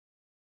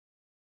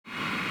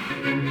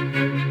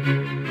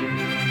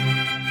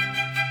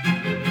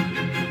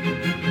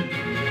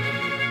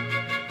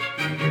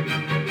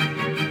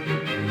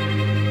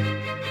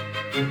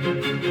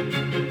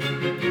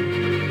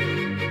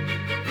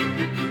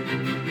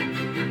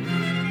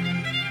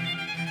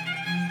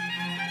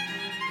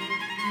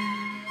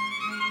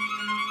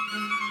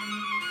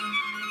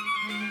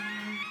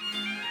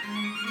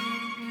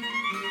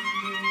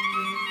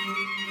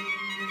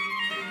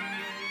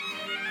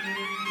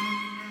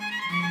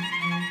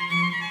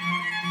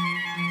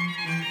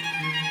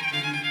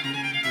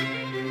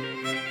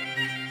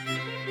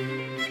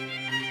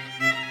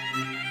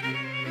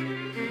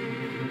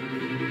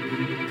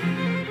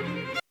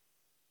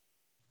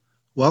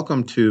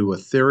Welcome to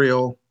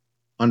Ethereal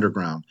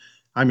Underground.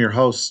 I'm your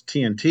host,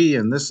 TNT,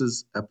 and this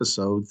is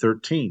episode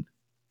 13.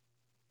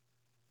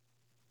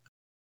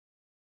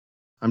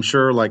 I'm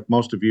sure, like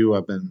most of you,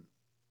 I've been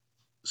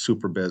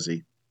super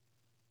busy.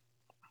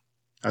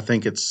 I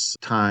think it's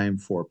time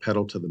for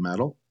pedal to the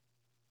metal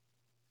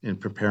in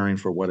preparing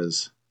for what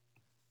is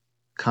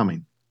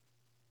coming.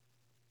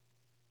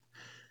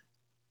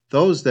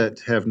 Those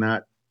that have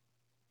not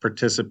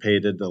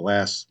participated the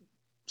last,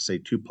 say,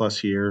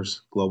 2+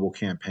 years global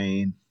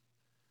campaign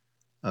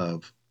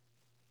of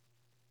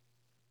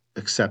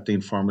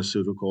accepting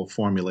pharmaceutical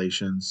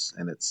formulations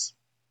and its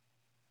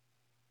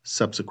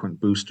subsequent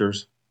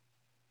boosters,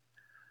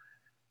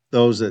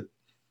 those that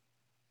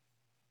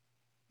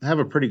have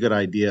a pretty good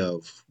idea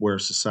of where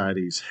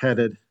society's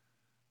headed,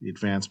 the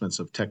advancements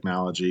of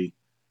technology,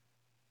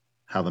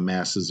 how the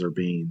masses are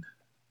being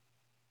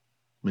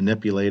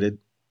manipulated.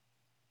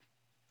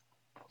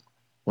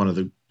 One of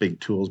the big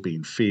tools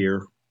being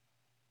fear.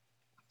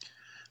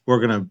 We're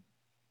going to,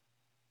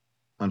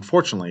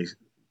 unfortunately,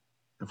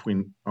 if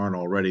we aren't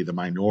already, the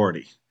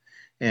minority.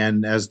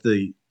 And as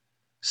the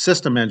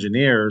system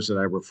engineers that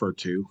I refer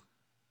to,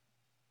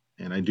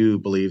 and I do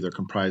believe they're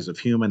comprised of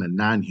human and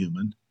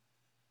non-human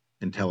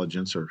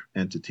intelligence or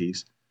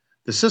entities,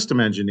 the system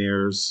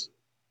engineers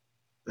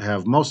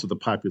have most of the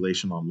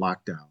population on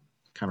lockdown,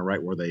 kind of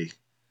right where they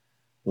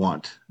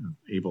want,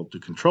 able to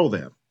control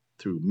them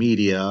through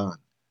media,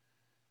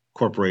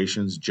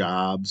 corporations,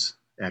 jobs,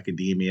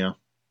 academia,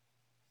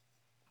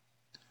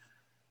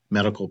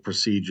 medical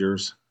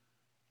procedures.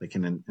 They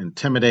can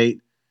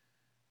intimidate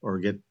or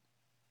get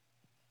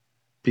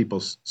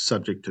people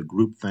subject to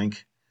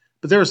groupthink.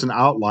 But there's an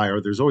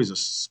outlier. There's always a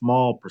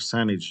small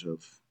percentage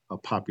of a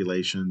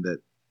population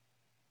that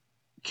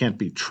can't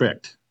be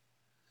tricked,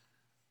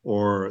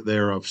 or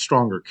they're of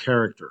stronger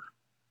character,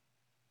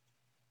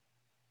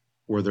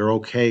 where they're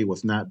okay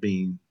with not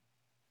being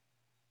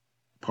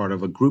part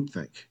of a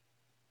groupthink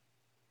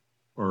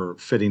or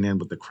fitting in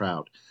with the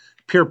crowd.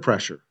 Peer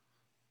pressure,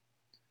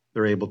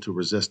 they're able to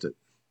resist it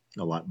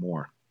a lot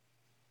more.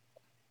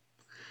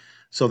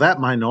 So that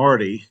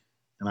minority,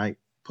 and I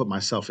put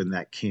myself in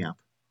that camp,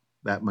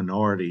 that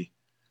minority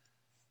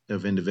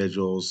of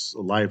individuals,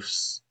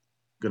 life's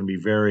going to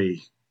be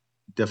very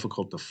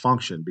difficult to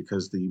function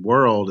because the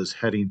world is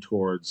heading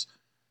towards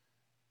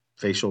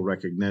facial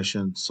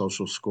recognition,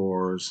 social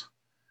scores,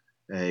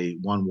 a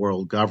one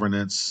world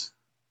governance,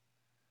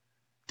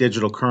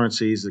 digital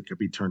currencies that could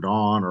be turned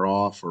on or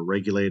off or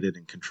regulated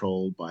and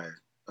controlled by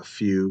a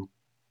few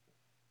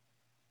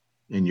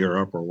in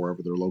Europe or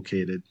wherever they're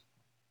located.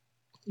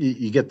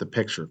 You get the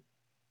picture.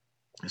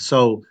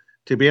 So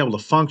to be able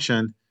to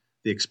function,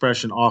 the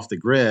expression off the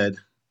grid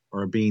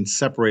or being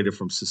separated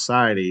from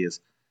society is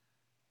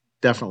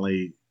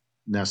definitely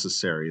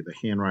necessary. The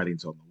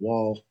handwriting's on the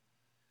wall.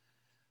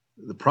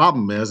 The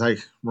problem is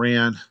it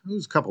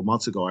was a couple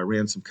months ago, I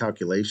ran some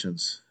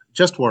calculations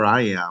just where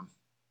I am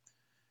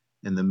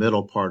in the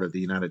middle part of the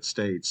United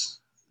States.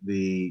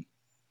 The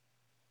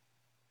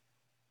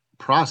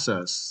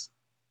process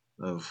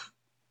of,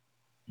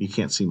 you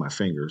can't see my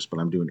fingers, but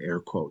I'm doing air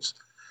quotes.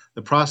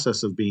 The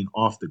process of being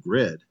off the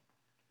grid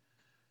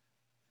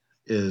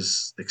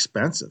is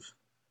expensive.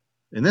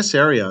 In this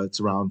area, it's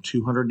around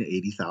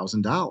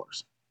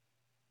 $280,000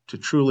 to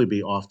truly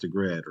be off the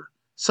grid or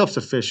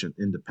self-sufficient,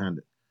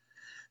 independent.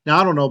 Now,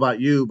 I don't know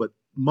about you, but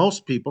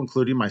most people,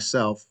 including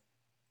myself,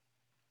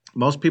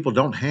 most people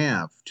don't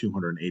have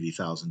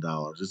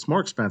 $280,000. It's more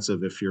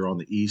expensive if you're on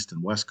the East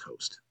and West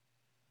Coast.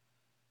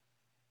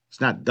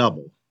 It's not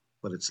double,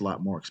 but it's a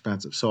lot more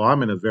expensive. So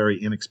I'm in a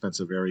very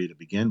inexpensive area to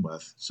begin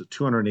with. So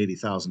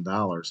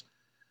 $280,000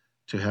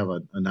 to have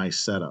a nice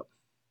setup.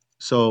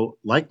 So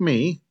like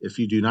me, if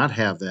you do not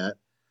have that,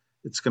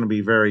 it's going to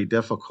be very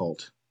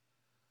difficult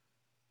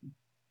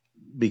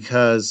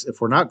because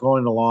if we're not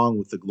going along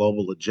with the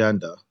global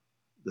agenda,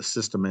 the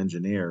system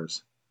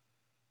engineers,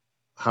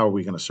 how are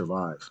we going to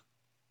survive?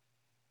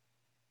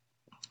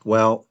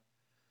 Well,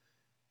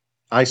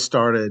 I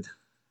started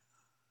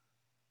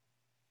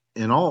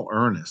in all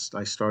earnest.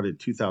 I started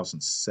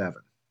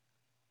 2007.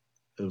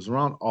 It was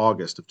around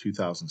August of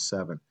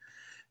 2007.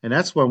 And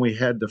that's when we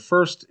had the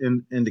first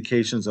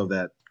indications of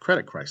that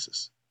credit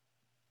crisis.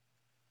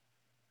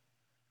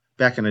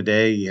 Back in the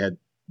day, you had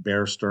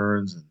Bear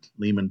Stearns and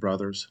Lehman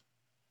Brothers.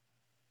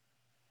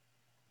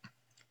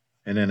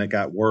 And then it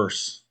got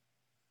worse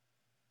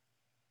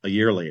a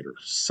year later,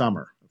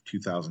 summer of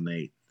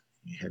 2008,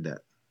 you had that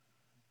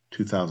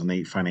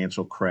 2008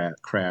 financial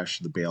crash,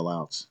 the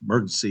bailouts,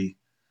 emergency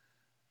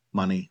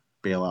money,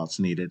 bailouts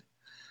needed.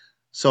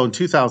 So in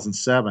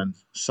 2007,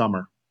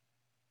 summer,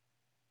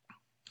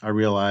 I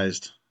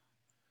realized,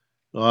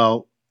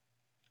 well,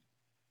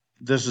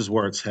 this is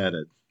where it's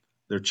headed.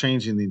 They're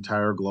changing the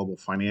entire global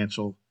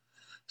financial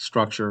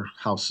structure,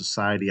 how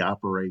society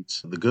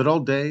operates. The good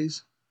old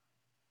days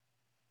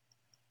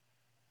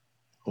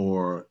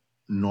or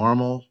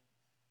normal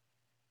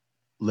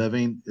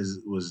living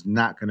was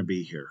not going to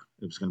be here.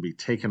 It was going to be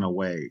taken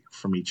away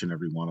from each and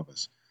every one of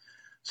us.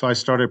 So I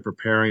started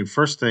preparing.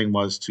 First thing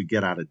was to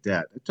get out of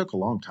debt. It took a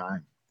long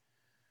time.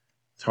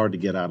 It's hard to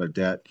get out of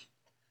debt,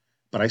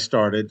 but I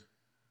started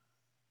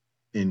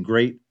in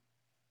great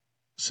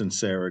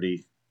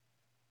sincerity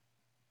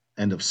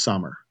end of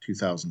summer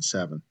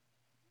 2007.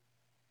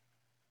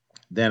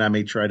 Then I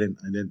made sure I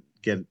didn't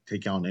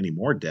take on any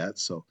more debt.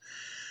 So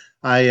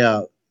I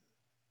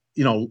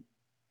you know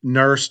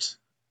nursed,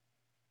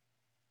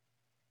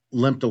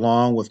 limped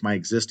along with my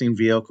existing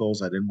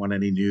vehicles. I didn't want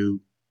any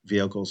new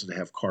vehicles that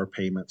have car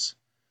payments.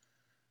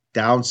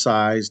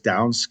 Downsized,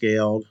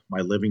 downscaled my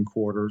living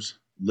quarters,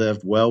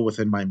 lived well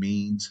within my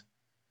means,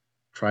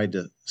 tried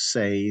to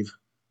save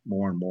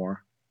more and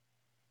more,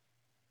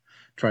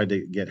 tried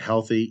to get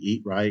healthy,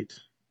 eat right,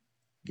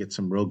 get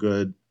some real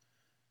good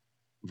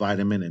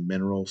vitamin and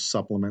mineral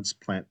supplements,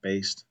 plant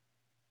based.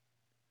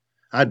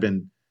 I'd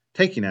been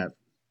taking that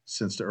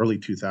since the early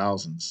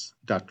 2000s.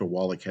 Dr.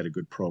 Wallach had a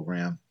good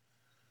program,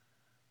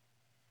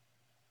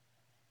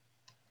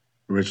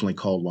 originally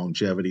called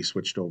Longevity,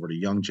 switched over to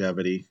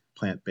Youngevity,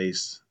 plant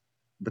based,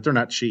 but they're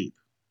not cheap.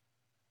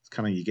 It's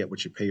kind of you get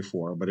what you pay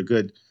for, but a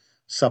good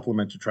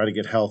supplement to try to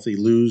get healthy,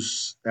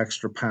 lose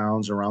extra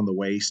pounds around the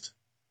waist,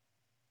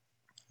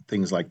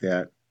 things like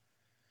that.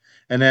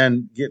 And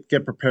then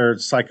get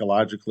prepared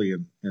psychologically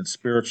and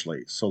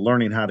spiritually. So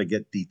learning how to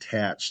get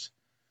detached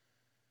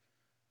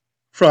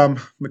from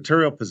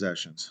material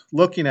possessions,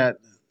 looking at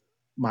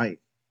my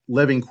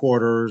living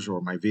quarters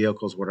or my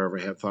vehicles, whatever,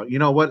 I have thought, you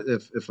know what,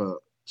 if a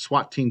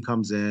SWAT team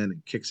comes in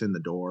and kicks in the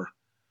door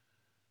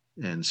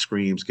and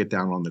screams, get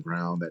down on the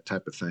ground, that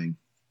type of thing,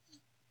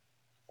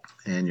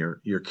 and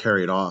you're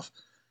carried off,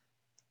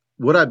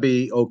 would I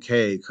be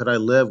okay? Could I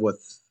live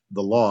with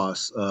the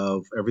loss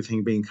of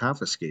everything being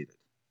confiscated?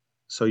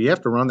 So you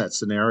have to run that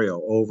scenario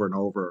over and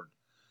over,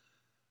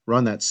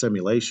 run that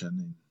simulation,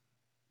 and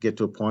get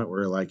to a point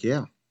where you're like,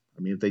 yeah,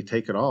 I mean, if they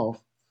take it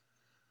all,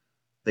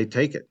 they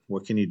take it.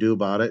 What can you do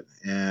about it?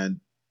 And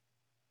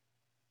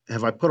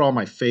have I put all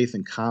my faith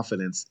and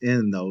confidence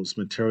in those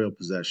material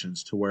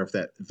possessions to where if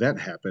that event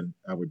happened,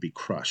 I would be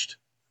crushed?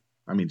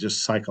 I mean,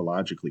 just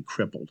psychologically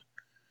crippled,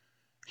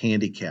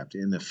 handicapped,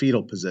 in the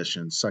fetal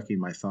position, sucking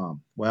my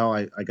thumb. Well,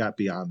 I got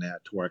beyond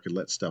that to where I could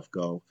let stuff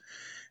go.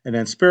 And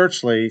then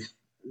spiritually,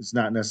 is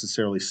not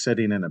necessarily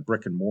sitting in a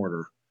brick and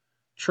mortar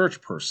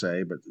church per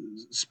se, but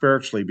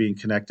spiritually being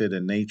connected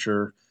in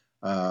nature.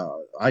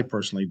 I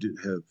personally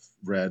have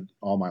read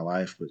all my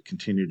life, but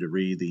continue to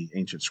read the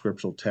ancient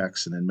scriptural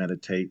texts and then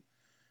meditate,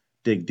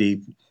 dig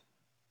deep,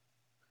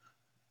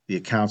 the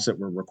accounts that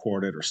were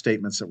recorded or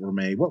statements that were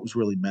made, what was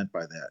really meant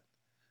by that.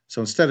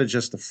 So instead of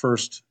just the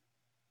first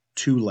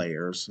two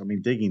layers, I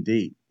mean, digging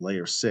deep,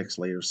 layer 6,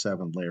 layer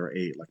 7, layer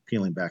 8, like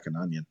peeling back an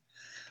onion.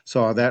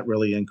 So that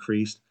really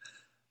increased.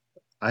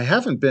 I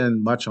haven't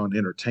been much on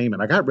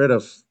entertainment. I got rid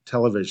of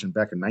television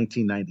back in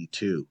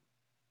 1992.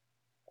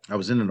 I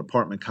was in an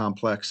apartment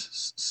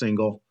complex,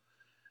 single,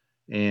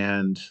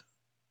 and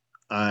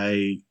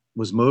I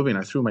was moving.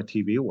 I threw my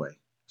TV away.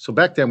 So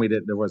back then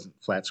there wasn't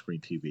flat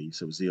screen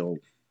TVs. It was the old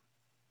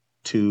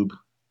tube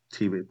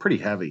TV, pretty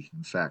heavy,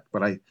 in fact.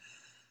 But I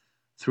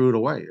threw it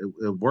away.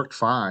 It worked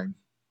fine,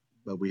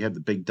 but we had the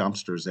big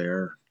dumpsters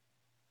there.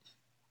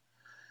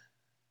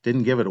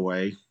 Didn't give it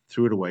away.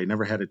 Threw it away.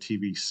 Never had a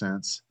TV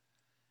since.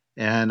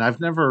 And I've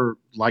never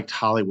liked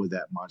Hollywood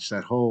that much.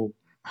 That whole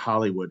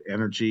Hollywood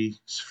energy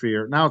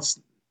sphere. Now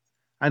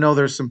I know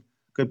there's some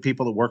good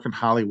people that work in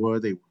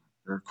Hollywood.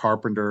 They're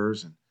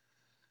carpenters and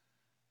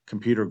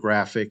computer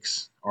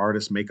graphics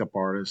artists, makeup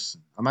artists.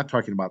 I'm not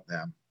talking about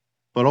them.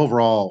 But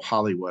overall,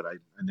 Hollywood, I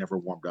never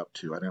warmed up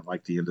to. I didn't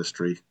like the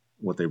industry,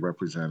 what they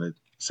represented.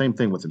 Same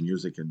thing with the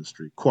music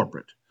industry,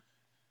 corporate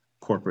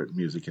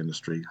music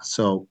industry.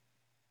 So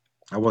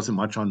I wasn't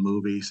much on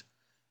movies.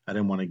 I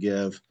didn't want to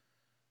give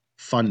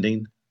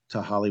funding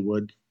to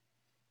Hollywood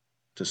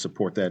to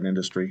support that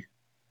industry.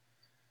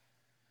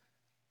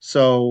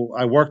 So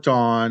I worked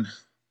on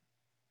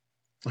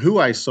who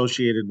I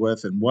associated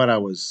with and what I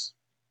was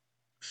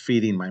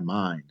feeding my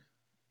mind.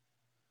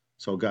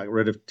 So got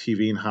rid of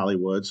TV in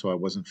Hollywood, so I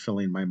wasn't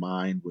filling my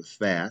mind with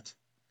that.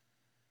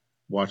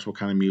 Watch what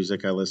kind of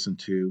music I listened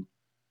to,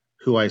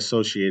 who I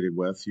associated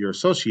with. Your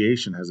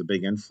association has a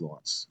big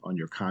influence on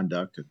your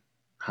conduct and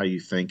how you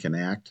think and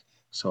act.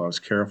 So I was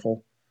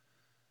careful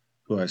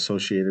who I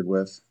associated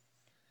with.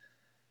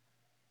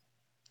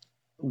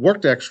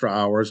 Worked extra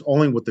hours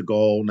only with the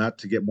goal not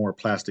to get more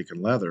plastic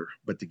and leather,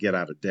 but to get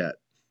out of debt.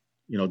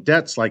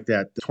 debt's like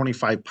that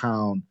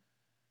 25-pound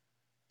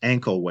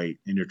ankle weight,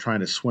 and you're trying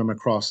to swim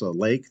across a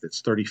lake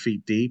that's 30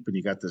 feet deep, and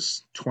you got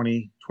this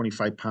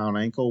 25-pound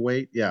ankle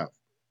weight. Yeah,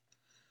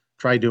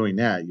 try doing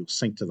that. You'll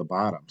sink to the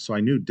bottom. So I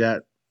knew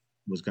debt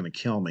was going to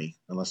kill me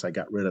unless I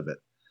got rid of it.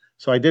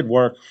 So I did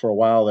work for a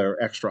while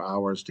there, extra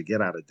hours to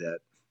get out of debt,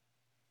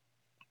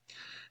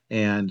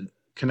 and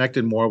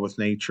connected more with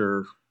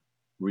nature,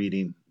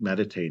 reading,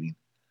 meditating,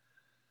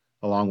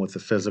 along with the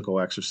physical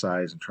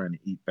exercise and trying to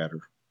eat better.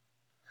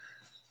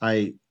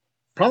 I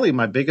probably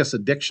my biggest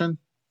addiction.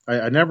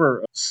 I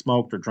never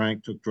smoked or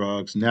drank, took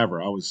drugs,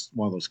 never. I was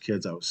one of those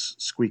kids. I was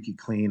squeaky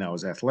clean. I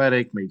was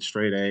athletic, made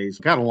straight A's,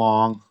 got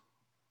along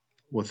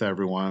with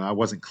everyone. I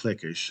wasn't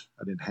cliquish.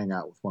 I didn't hang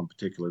out with one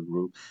particular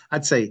group.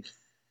 I'd say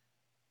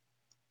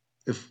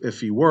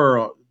if you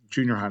were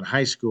junior high and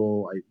high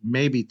school, I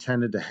maybe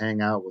tended to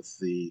hang out with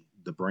the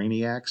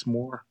brainiacs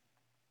more.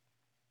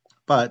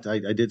 But I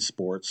did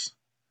sports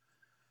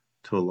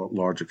to a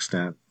large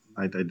extent.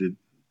 I did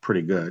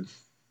pretty good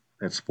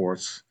at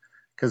sports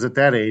because at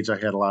that age I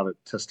had a lot of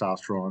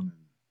testosterone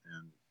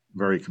and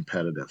very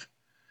competitive.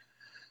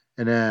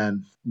 And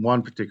then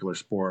one particular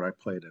sport I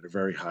played at a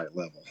very high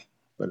level,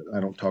 but I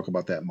don't talk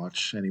about that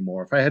much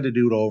anymore. If I had to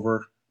do it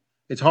over,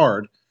 it's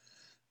hard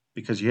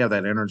because you have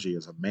that energy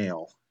as a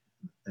male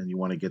and you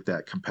want to get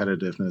that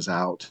competitiveness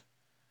out.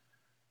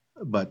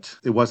 But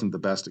it wasn't the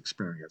best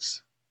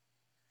experience.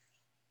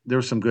 There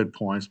were some good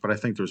points, but I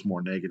think there's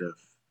more negative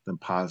than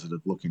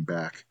positive looking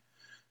back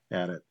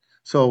at it.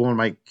 So when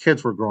my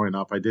kids were growing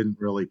up, I didn't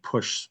really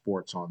push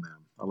sports on them.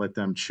 I let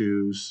them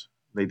choose.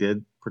 They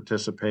did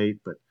participate,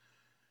 but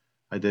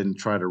I didn't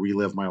try to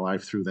relive my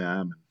life through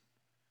them.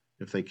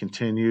 If they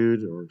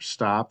continued or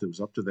stopped, it was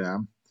up to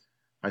them.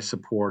 I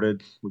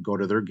supported, would go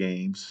to their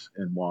games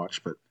and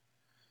watch, but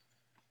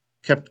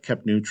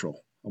kept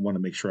neutral. I want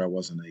to make sure I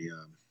wasn't a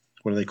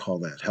what do they call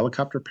that?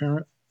 Helicopter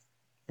parent,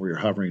 where you're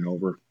hovering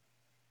over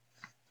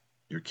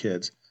your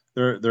kids.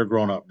 They're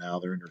grown up now.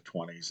 They're in their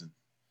 20s and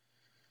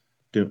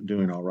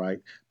doing all right.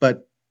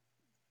 But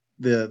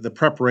the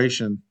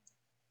preparation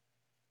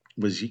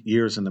was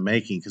years in the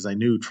making because I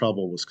knew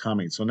trouble was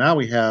coming. So now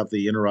we have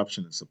the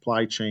interruption in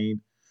supply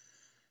chain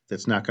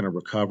that's not going to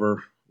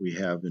recover. We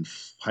have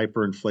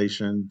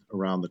hyperinflation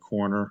around the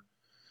corner.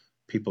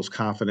 People's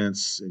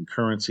confidence in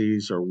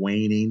currencies are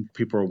waning.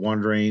 People are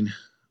wondering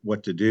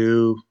what to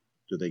do.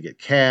 Do they get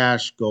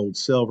cash, gold,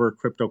 silver,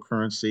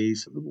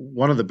 cryptocurrencies?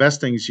 One of the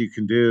best things you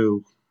can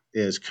do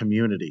is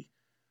community.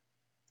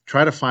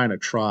 Try to find a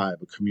tribe,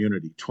 a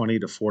community. 20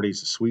 to 40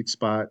 is a sweet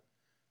spot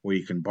where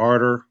you can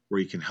barter,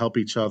 where you can help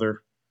each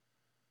other.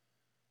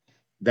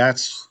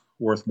 That's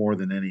worth more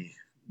than any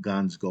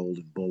guns, gold,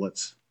 and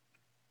bullets.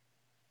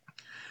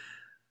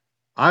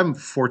 I'm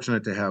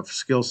fortunate to have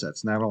skill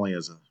sets, not only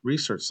as a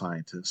research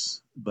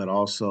scientist, but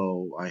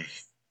also I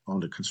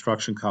owned a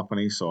construction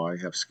company, so I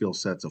have skill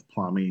sets of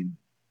plumbing,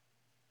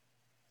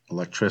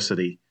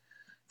 electricity,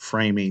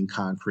 framing,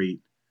 concrete,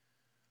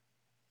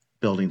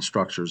 building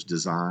structures,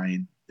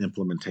 design,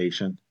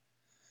 implementation,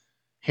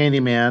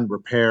 handyman,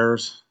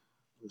 repairs,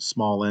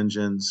 small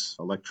engines,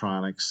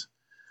 electronics.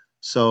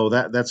 So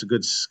that's a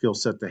good skill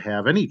set to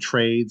have. Any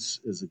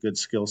trades is a good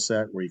skill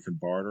set where you can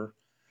barter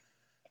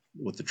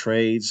with the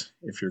trades.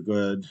 If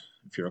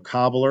you're a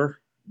cobbler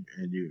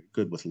and you're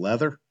good with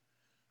leather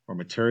or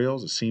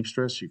materials, a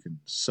seamstress, you can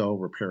sew,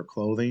 repair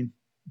clothing.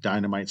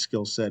 Dynamite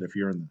skill set if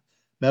you're in the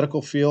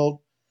medical field,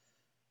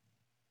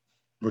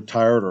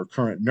 retired or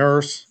current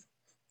nurse,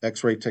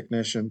 x-ray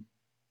technician,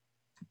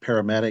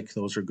 paramedic.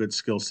 Those are good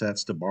skill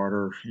sets to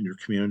barter in your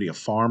community. A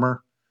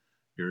farmer,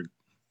 you're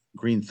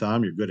green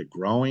thumb, you're good at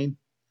growing,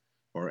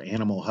 or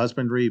animal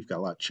husbandry. You've got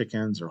a lot of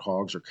chickens or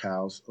hogs or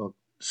cows.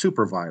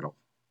 Super vital.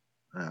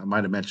 I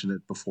might have mentioned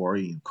it before.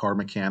 Car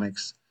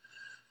mechanics.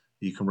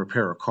 You can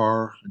repair a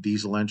car, a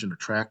diesel engine, a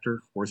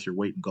tractor, worth your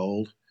weight in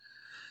gold.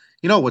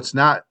 What's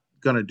not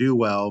going to do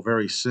well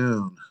very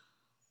soon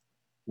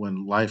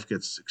when life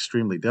gets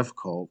extremely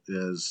difficult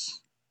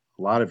is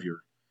a lot of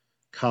your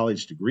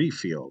college degree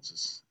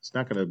fields. It's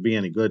not going to be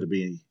any good to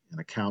be an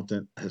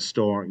accountant,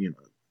 historian,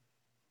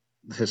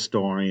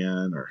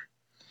 or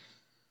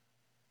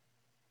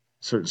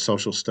certain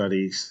social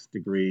studies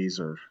degrees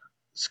or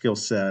skill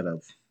set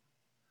of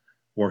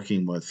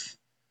working with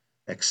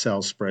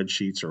Excel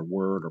spreadsheets or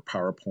Word or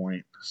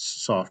PowerPoint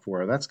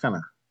software. That's going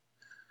to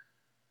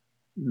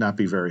not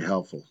be very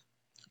helpful.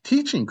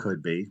 Teaching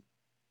could be,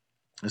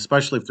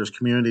 especially if there's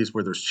communities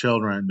where there's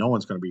children. No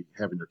one's going to be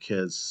having their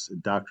kids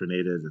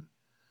indoctrinated in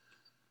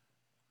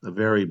a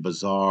very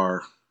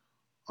bizarre,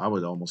 I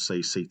would almost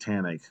say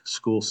satanic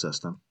school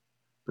system,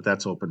 but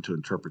that's open to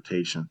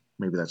interpretation.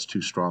 Maybe that's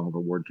too strong of a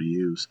word to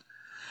use.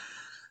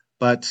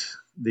 But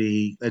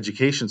the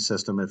education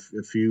system,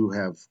 if you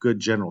have good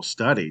general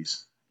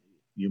studies,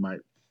 you might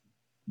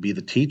be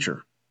the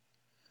teacher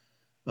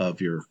of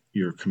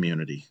your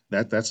community.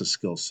 That's a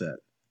skill set.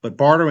 But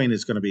bartering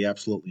is going to be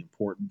absolutely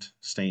important.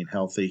 Staying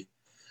healthy,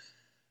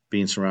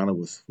 being surrounded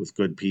with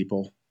good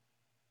people.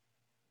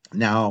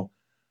 Now,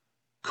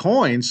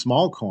 coins,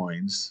 small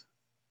coins,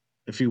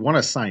 if you want to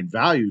assign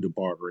value to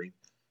bartering,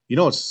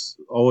 it's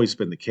always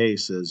been the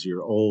case is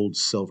your old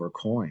silver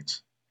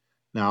coins.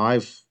 Now,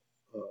 I've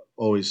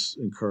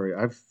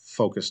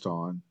focused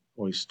on,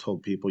 always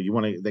told people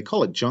they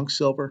call it junk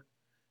silver.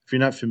 If you're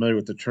not familiar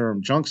with the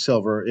term, junk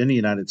silver in the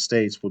United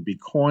States would be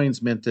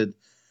coins minted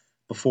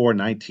before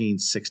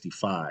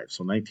 1965,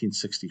 so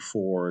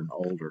 1964 and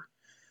older.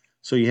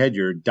 So you had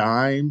your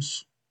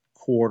dimes,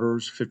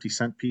 quarters,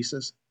 50-cent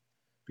pieces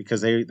because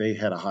they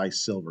had a high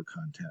silver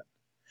content.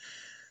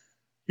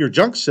 Your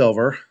junk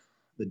silver,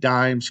 the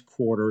dimes,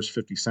 quarters,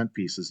 50-cent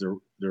pieces,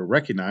 they're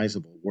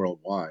recognizable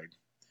worldwide.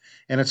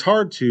 And it's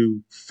hard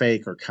to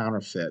fake or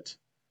counterfeit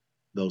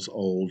those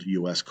old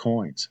US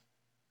coins.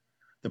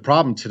 The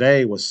problem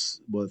today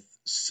with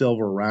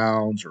silver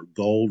rounds or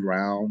gold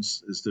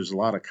rounds is there's a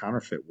lot of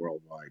counterfeit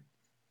worldwide.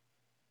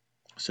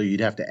 So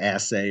you'd have to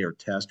assay or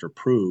test or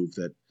prove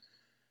that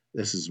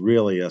this is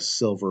really a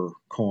silver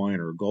coin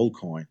or gold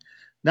coin.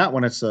 Not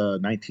when it's a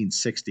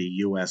 1960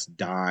 US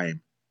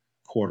dime,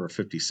 quarter,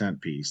 50-cent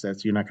piece.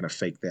 You're not going to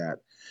fake that.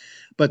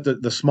 But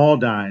the small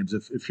dimes,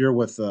 if you're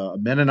with a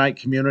Mennonite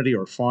community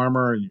or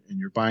farmer and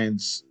you're buying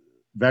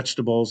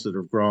vegetables that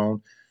have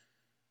grown,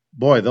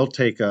 boy, they'll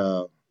take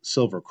a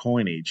silver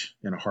coinage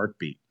in a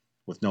heartbeat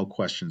with no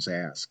questions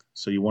asked.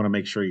 So you want to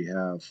make sure you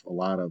have a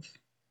lot of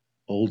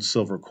old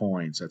silver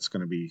coins. That's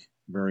going to be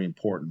very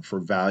important for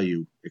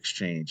value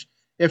exchange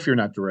if you're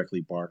not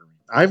directly bartering.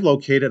 I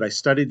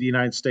studied the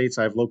United States.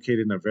 I've located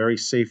in a very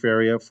safe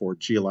area for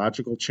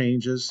geological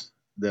changes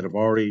that have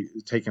already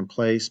taken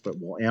place but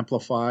will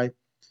amplify.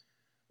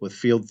 With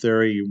field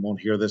theory, you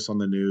won't hear this on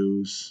the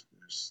news.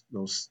 There's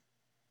no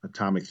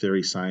atomic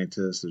theory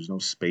scientists. There's no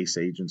space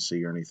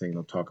agency or anything.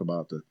 They'll talk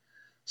about the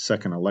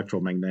second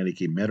electromagnetic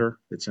emitter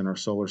that's in our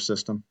solar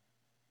system.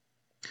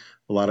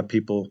 A lot of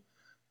people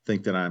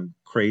think that I'm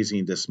crazy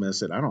and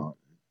dismiss it. It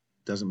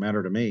doesn't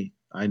matter to me.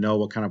 I know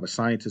what kind of a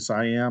scientist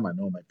I am. I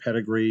know my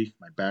pedigree,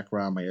 my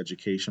background, my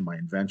education, my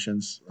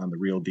inventions. I'm the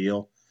real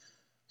deal.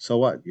 So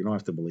what? You don't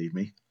have to believe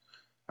me.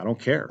 I don't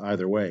care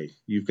either way.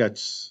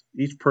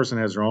 Each person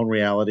has their own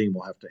reality and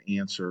will have to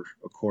answer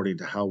according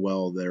to how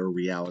well their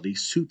reality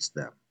suits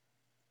them.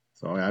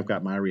 So I've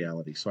got my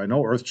reality. So I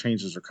know earth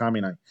changes are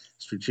coming. I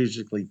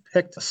strategically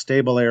picked a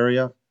stable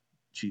area,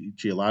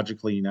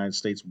 geologically, United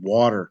States,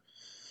 water.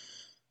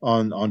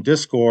 On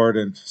Discord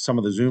and some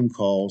of the Zoom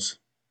calls,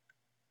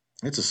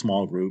 it's a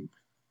small group,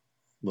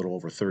 a little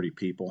over 30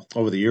 people.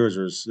 Over the years,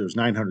 there's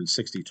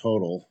 960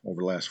 total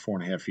over the last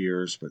 4.5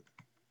 years, but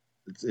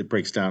it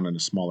breaks down into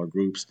smaller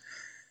groups.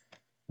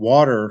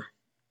 Water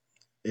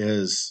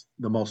is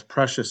the most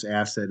precious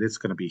asset. It's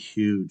going to be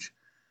huge.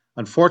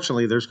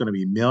 Unfortunately, there's going to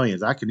be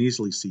millions. I can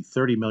easily see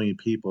 30 million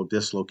people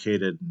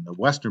dislocated in the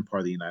western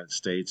part of the United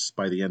States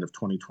by the end of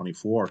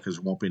 2024 because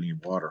there won't be any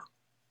water.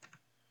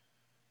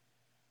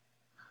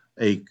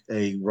 A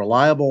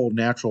reliable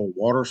natural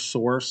water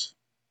source,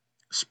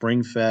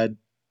 spring fed,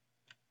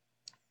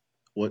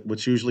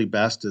 what's usually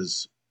best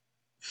is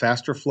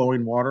faster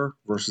flowing water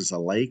versus a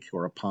lake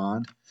or a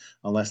pond,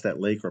 unless that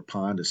lake or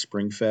pond is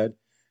spring fed.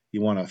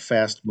 You want a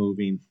fast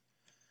moving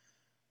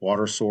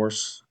water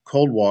source.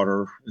 Cold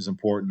water is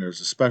important.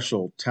 There's a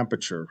special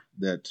temperature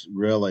that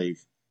really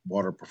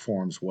water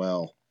performs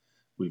well.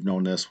 We've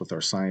known this with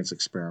our science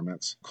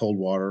experiments. Cold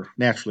water,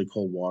 naturally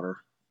cold water,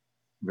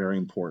 very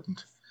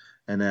important.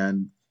 And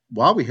then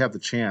while we have the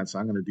chance,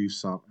 I'm going to do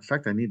some. In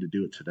fact, I need to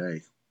do it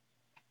today.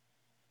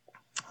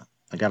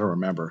 I got to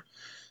remember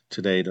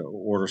today to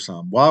order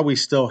some. While we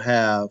still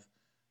have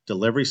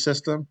delivery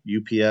system,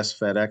 UPS,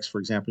 FedEx, for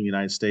example, in the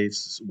United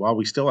States, while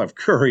we still have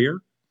courier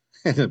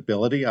and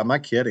ability, I'm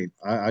not kidding.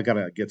 I got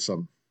to get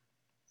some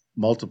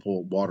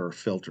multiple water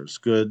filters,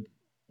 good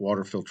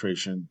water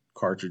filtration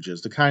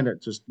cartridges, the kind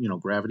that just,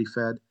 gravity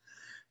fed.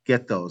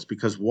 Get those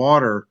because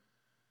water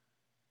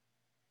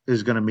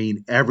is going to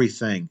mean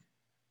everything.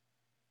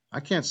 I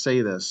can't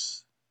say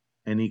this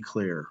any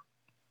clearer.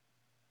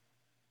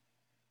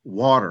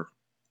 Water,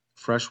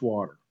 fresh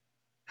water,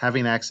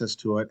 having access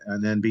to it,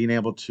 and then being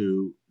able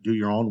to do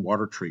your own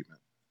water treatment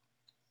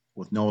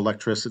with no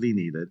electricity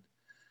needed,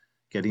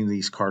 getting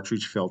these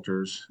cartridge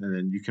filters, and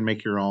then you can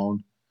make your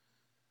own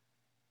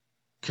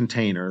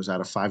containers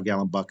out of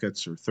 5-gallon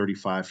buckets or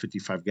 35,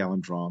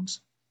 55-gallon drums.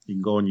 You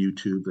can go on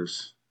YouTube.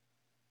 There's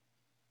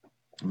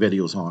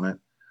videos on it.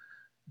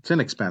 It's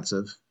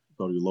inexpensive.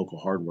 Go to your local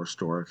hardware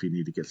store if you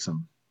need to get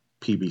some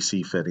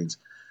PVC fittings.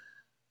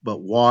 But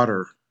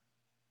water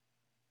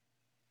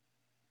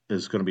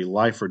is going to be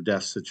life or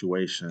death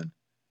situation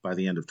by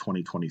the end of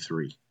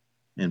 2023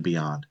 and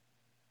beyond.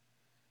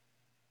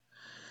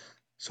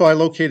 So I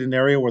located an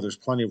area where there's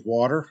plenty of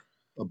water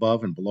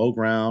above and below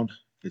ground.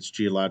 It's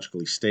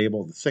geologically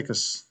stable. The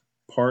thickest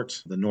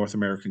part of the North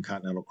American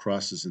continental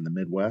crust is in the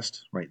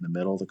Midwest, right in the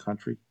middle of the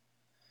country.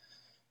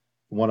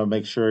 You want to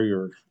make sure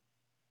you're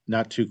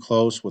not too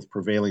close with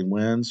prevailing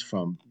winds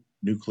from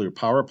nuclear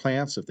power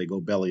plants if they go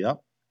belly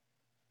up.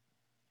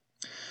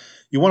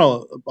 You want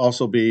to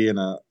also be in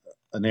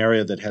an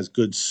area that has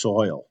good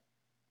soil.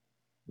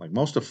 Like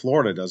most of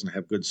Florida doesn't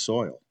have good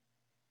soil.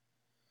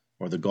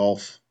 or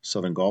the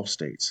southern Gulf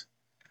states.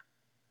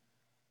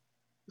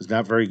 There's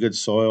not very good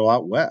soil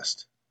out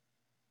west.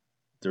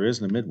 There is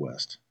in the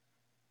Midwest,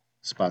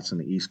 spots in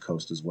the East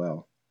Coast as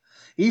well.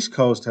 East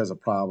Coast has a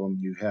problem.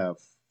 You have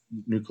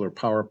nuclear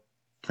power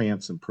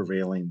plants and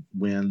prevailing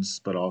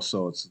winds, but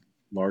also it's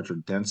larger,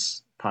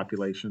 dense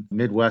population.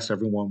 Midwest,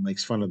 everyone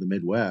makes fun of the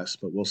Midwest,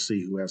 but we'll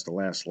see who has the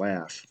last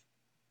laugh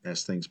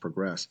as things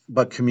progress.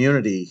 But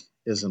community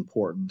is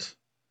important.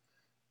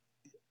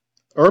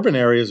 Urban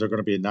areas are going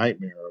to be a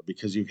nightmare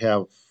because you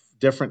have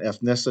different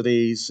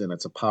ethnicities and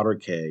it's a powder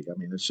keg. I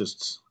mean, it's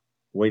just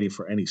waiting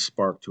for any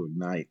spark to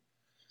ignite.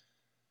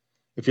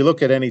 If you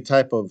look at any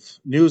type of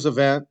news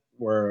event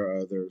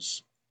where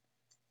there's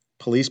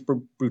police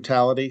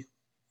brutality,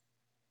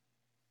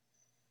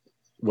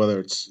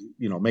 whether it's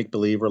make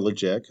believe or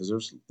legit, because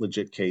there's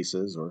legit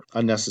cases, or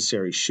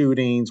unnecessary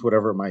shootings,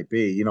 whatever it might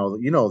be,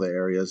 the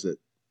areas that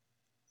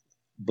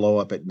blow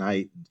up at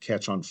night and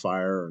catch on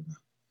fire, and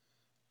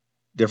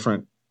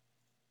different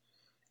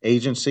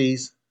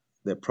agencies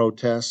that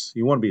protest.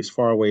 You want to be as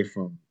far away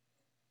from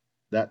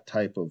that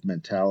type of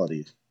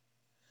mentality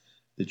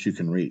that you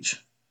can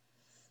reach.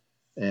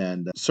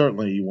 And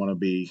certainly you want to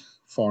be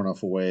far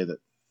enough away that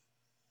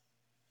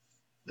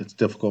it's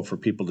difficult for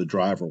people to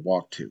drive or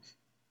walk to.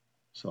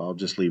 So I'll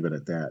just leave it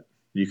at that.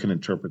 You can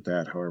interpret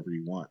that however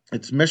you want.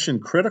 It's mission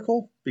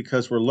critical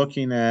because we're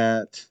looking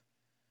at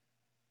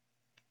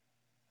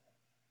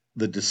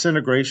the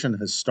disintegration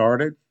has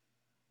started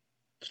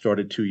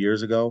 2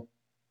 years ago.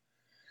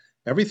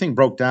 Everything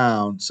broke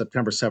down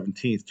September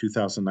 17th,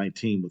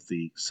 2019 with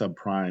the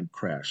subprime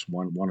crash,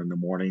 one in the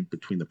morning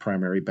between the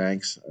primary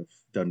banks. I've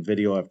done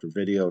video after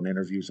video and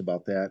interviews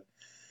about that.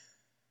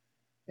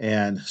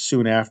 And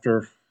soon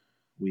after,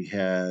 we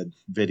had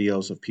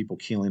videos of people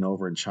keeling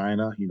over in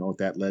China. You know what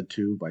that led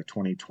to by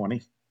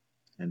 2020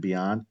 and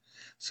beyond.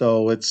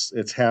 So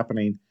it's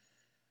happening.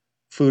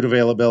 Food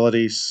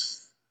availability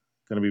is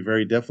going to be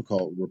very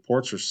difficult.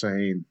 Reports are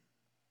saying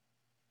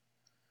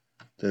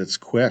that it's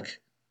quick.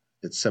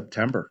 It's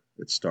September.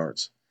 It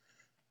starts.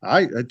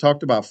 I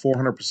talked about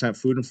 400%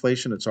 food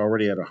inflation. It's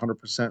already at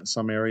 100% in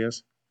some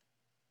areas.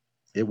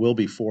 It will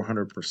be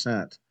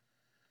 400%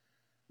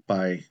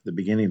 by the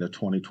beginning of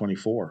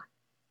 2024.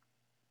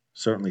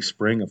 Certainly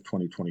spring of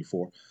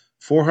 2024.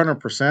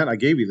 400%, I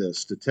gave you the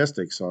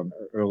statistics on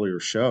earlier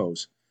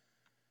shows.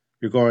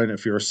 You're going,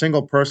 if you're a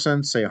single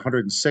person, say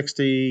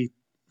 $160,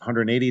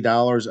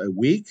 $180 a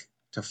week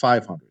to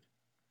 $500.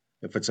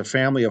 If it's a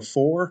family of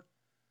four,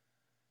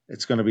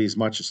 it's going to be as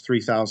much as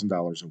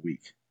 $3,000 a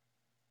week.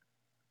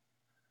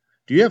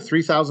 Do you have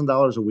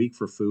 $3,000 a week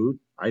for food?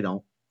 I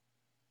don't.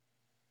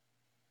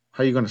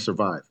 How are you going to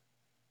survive?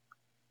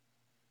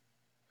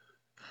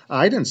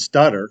 I didn't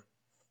stutter. I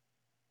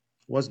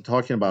wasn't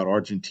talking about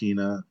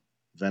Argentina,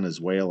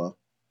 Venezuela.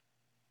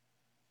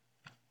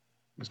 I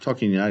was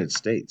talking the United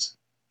States.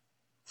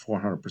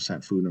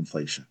 400% food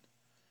inflation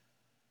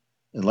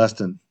in less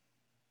than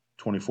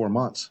 24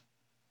 months.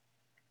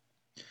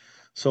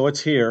 So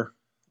it's here.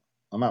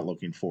 I'm not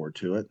looking forward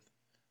to it.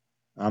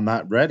 I'm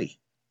not ready.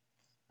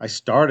 I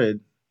started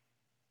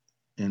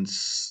in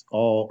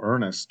all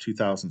earnest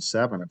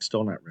 2007. I'm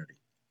still not ready.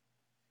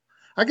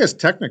 I guess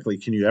technically,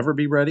 can you ever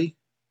be ready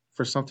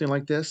for something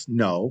like this?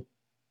 No.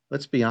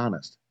 Let's be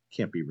honest.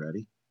 Can't be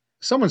ready.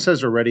 If someone says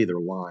they're ready, they're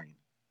lying.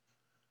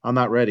 I'm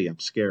not ready. I'm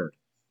scared.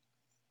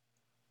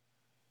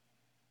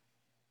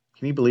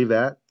 Can you believe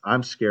that?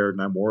 I'm scared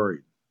and I'm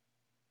worried.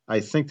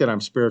 I think that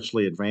I'm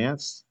spiritually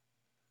advanced.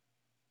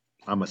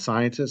 I'm a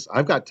scientist.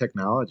 I've got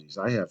technologies.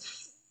 I have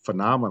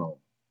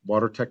phenomenal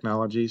water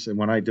technologies. And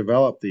when I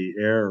developed the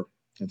air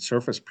and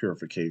surface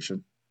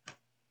purification,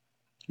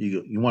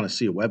 you want to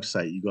see a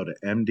website, you go to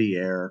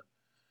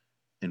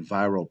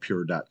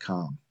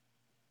mdair.enviropure.com.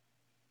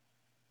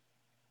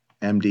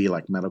 MD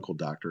like medical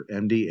doctor,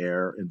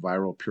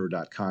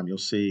 mdair.enviropure.com. You'll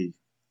see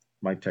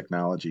my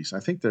technologies.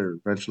 I think they're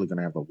eventually going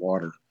to have a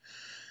water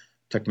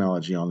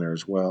technology on there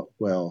as well.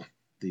 Well,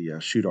 the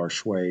Shudar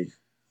Shui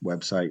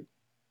website.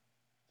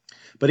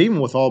 But even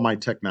with all my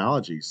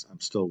technologies,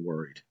 I'm still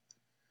worried.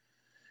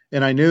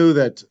 And I knew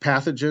that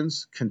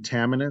pathogens,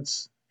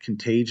 contaminants,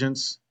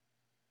 contagions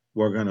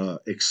were going to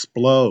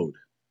explode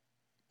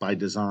by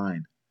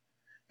design.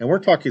 And we're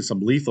talking some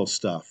lethal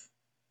stuff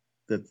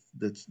that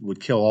would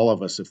kill all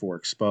of us if we're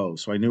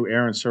exposed. So I knew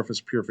air and surface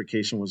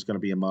purification was going to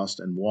be a must,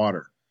 and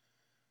water,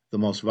 the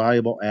most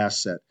valuable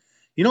asset.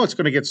 You know, it's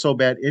going to get so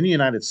bad in the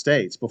United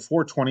States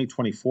before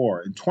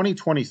 2024. In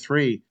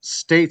 2023,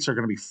 states are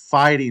going to be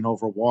fighting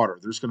over water.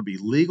 There's going to be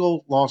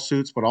legal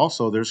lawsuits, but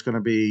also there's going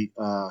to be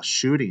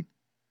shooting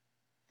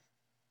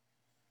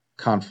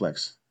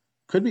conflicts.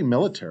 Could be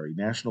military,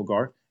 National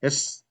Guard.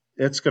 It's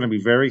going to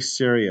be very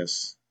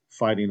serious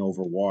fighting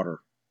over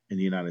water in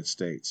the United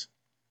States.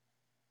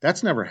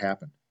 That's never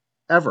happened,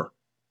 ever,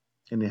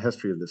 in the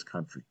history of this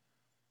country.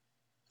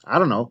 I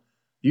don't know.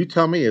 You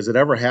tell me, has it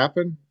ever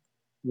happened?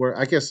 Where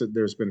I guess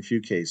there's been a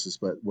few cases,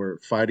 but we're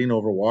fighting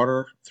over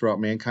water throughout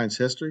mankind's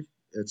history.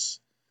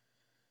 It's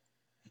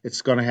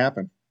going to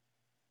happen,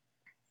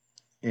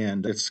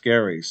 and it's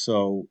scary.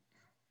 So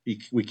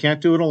We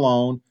can't do it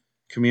alone.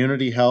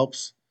 Community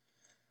helps.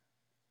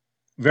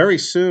 Very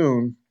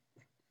soon,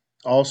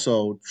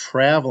 also,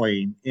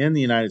 traveling in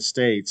the United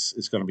States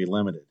is going to be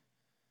limited.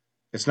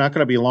 It's not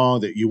going to be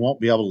long that you won't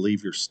be able to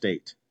leave your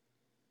state,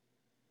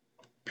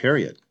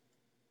 period,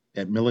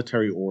 at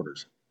military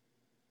orders.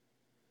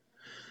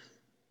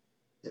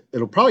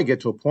 It'll probably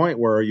get to a point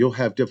where you'll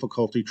have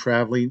difficulty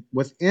traveling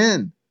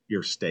within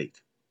your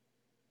state.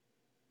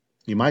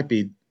 You might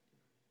be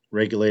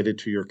regulated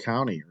to your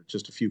county or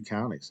just a few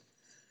counties.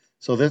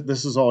 So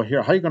this is all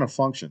here. How are you going to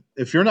function?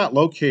 If you're not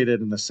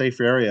located in a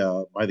safe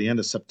area by the end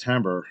of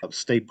September,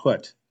 stay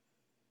put.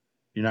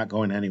 You're not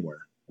going anywhere.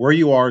 Where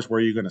you are is where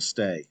you're going to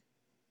stay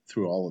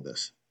through all of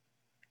this.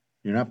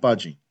 You're not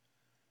budging.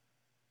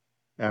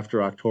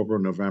 After October,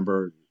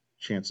 November,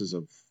 chances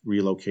of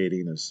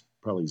relocating is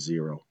probably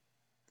zero.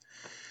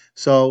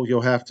 So you'll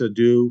have to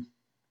do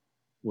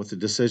with the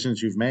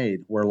decisions you've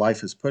made, where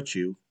life has put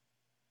you,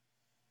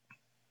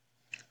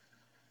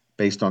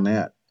 based on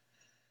that.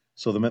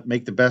 So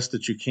make the best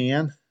that you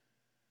can.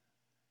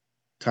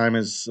 Time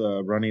is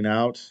running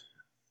out.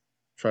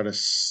 Try to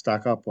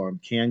stock up on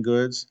canned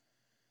goods.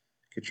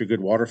 Get your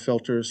good water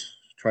filters.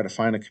 Try to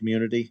find a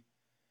community.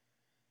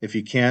 If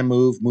you can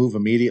move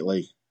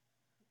immediately.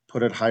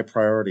 Put it high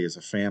priority as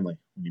a family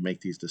when you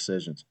make these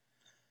decisions.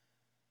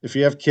 If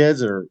you have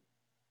kids that are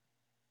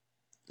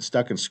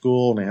stuck in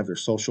school and they have their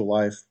social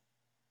life,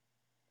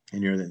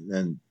 and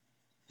then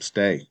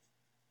stay.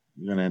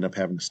 You're going to end up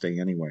having to stay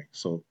anyway.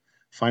 So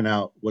find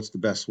out what's the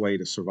best way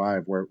to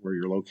survive where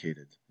you're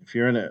located. If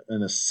you're in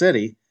a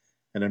city,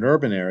 in an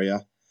urban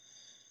area,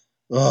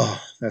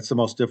 that's the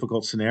most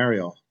difficult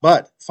scenario.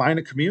 But find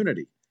a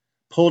community,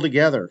 pull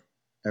together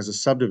as a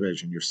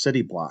subdivision, your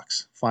city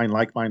blocks, find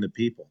like-minded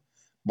people,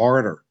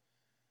 barter,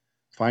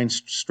 find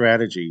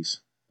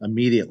strategies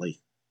immediately,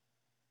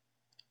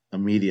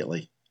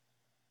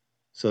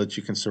 so that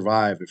you can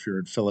survive if you're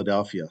in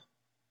Philadelphia,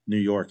 New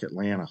York,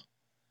 Atlanta,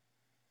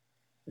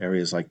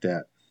 areas like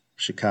that,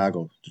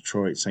 Chicago,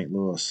 Detroit, St.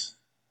 Louis,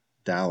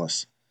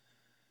 Dallas,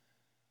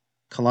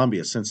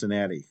 Columbia,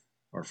 Cincinnati,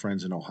 our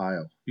friends in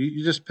Ohio.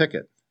 You just pick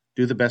it.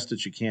 Do the best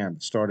that you can.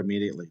 Start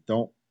immediately.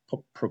 Don't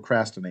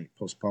procrastinate,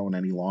 postpone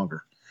any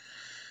longer.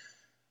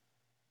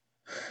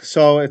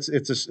 So it's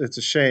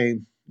a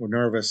shame. We're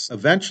nervous.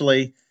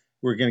 Eventually,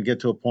 we're going to get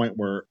to a point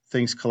where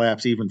things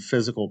collapse. Even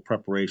physical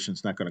preparation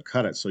is not going to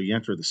cut it. So you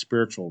enter the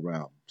spiritual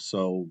realm.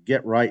 So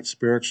get right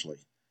spiritually.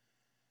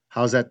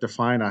 How's that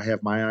defined? I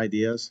have my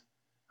ideas.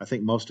 I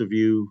think most of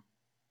you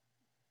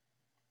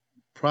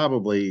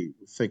probably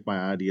think my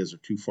ideas are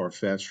too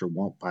far-fetched or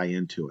won't buy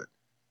into it.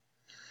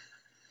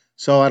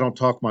 So I don't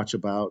talk much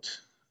about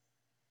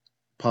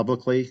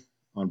publicly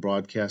on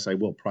broadcast. I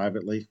will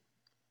privately,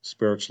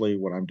 spiritually,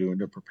 what I'm doing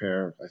to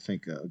prepare. I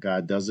think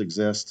God does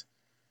exist.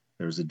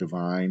 There's a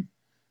divine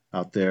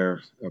out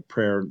there.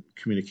 Prayer and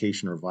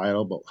communication are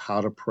vital, but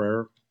how to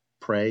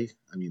pray.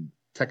 I mean,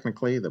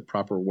 technically, the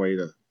proper way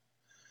to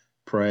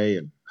pray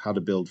and how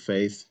to build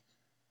faith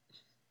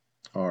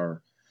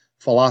are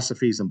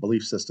philosophies and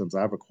belief systems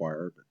I've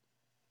acquired. But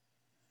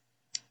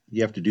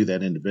you have to do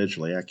that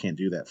individually. I can't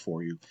do that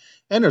for you.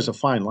 And there's a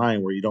fine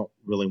line where you don't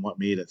really want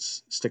me to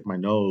stick my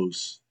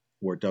nose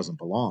where it doesn't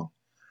belong.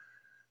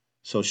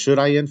 So should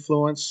I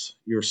influence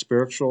your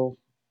spiritual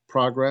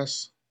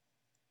progress?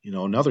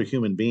 Another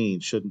human being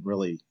shouldn't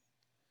really,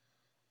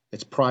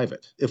 it's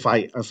private. If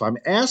I'm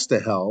asked to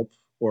help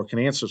or can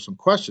answer some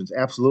questions,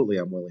 absolutely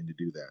I'm willing to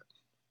do that.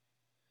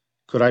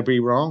 Could I be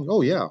wrong?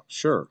 Oh yeah,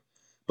 sure.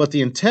 But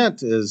the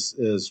intent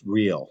is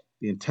real.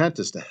 The intent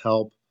is to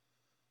help,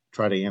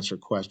 try to answer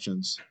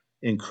questions,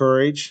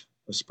 encourage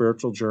a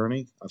spiritual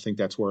journey. I think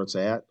that's where it's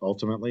at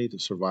ultimately to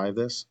survive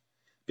this.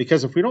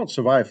 Because if we don't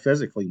survive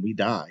physically, we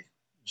die.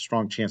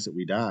 Strong chance that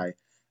we die.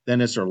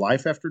 Then is there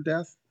life after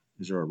death?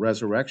 Is there a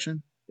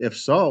resurrection? If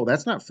so,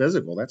 that's not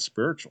physical, that's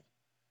spiritual.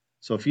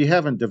 So if you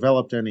haven't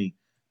developed any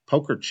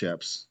poker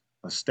chips,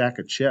 a stack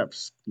of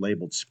chips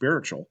labeled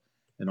spiritual,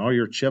 and all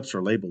your chips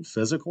are labeled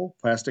physical,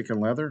 plastic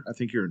and leather, I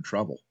think you're in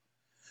trouble.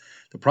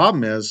 The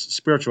problem is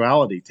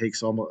spirituality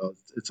takes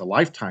it's a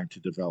lifetime to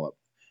develop.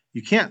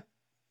 You can't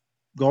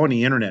go on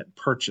the internet and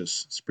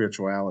purchase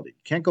spirituality.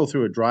 You can't go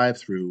through a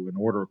drive-through and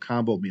order a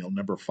combo meal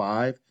number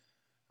 5.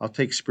 I'll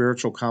take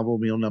spiritual combo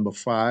meal number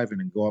 5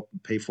 and then go up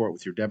and pay for it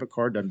with your debit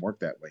card. Doesn't work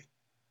that way.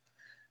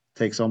 It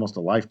takes almost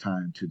a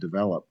lifetime to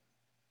develop.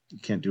 You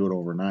can't do it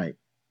overnight.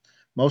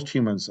 Most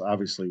humans,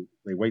 obviously,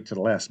 they wait to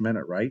the last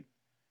minute, right?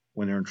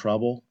 When they're in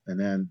trouble and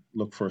then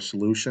look for a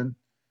solution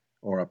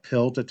or a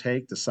pill to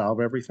take to solve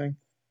everything.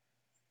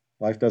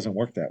 Life doesn't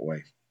work that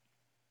way.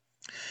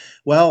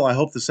 Well, I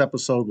hope this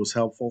episode was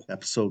helpful.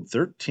 Episode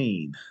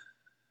 13.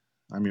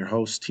 I'm your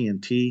host,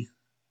 TNT.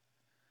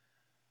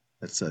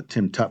 That's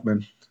Tim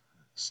Tutman,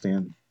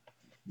 stand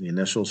the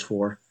initials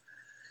for.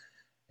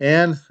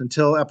 And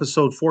until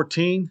episode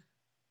 14,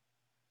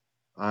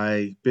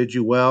 I bid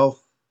you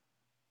well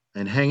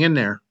and hang in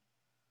there.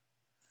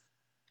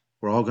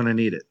 We're all going to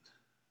need it.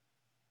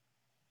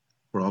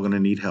 We're all going to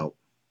need help,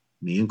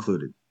 me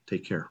included.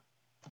 Take care.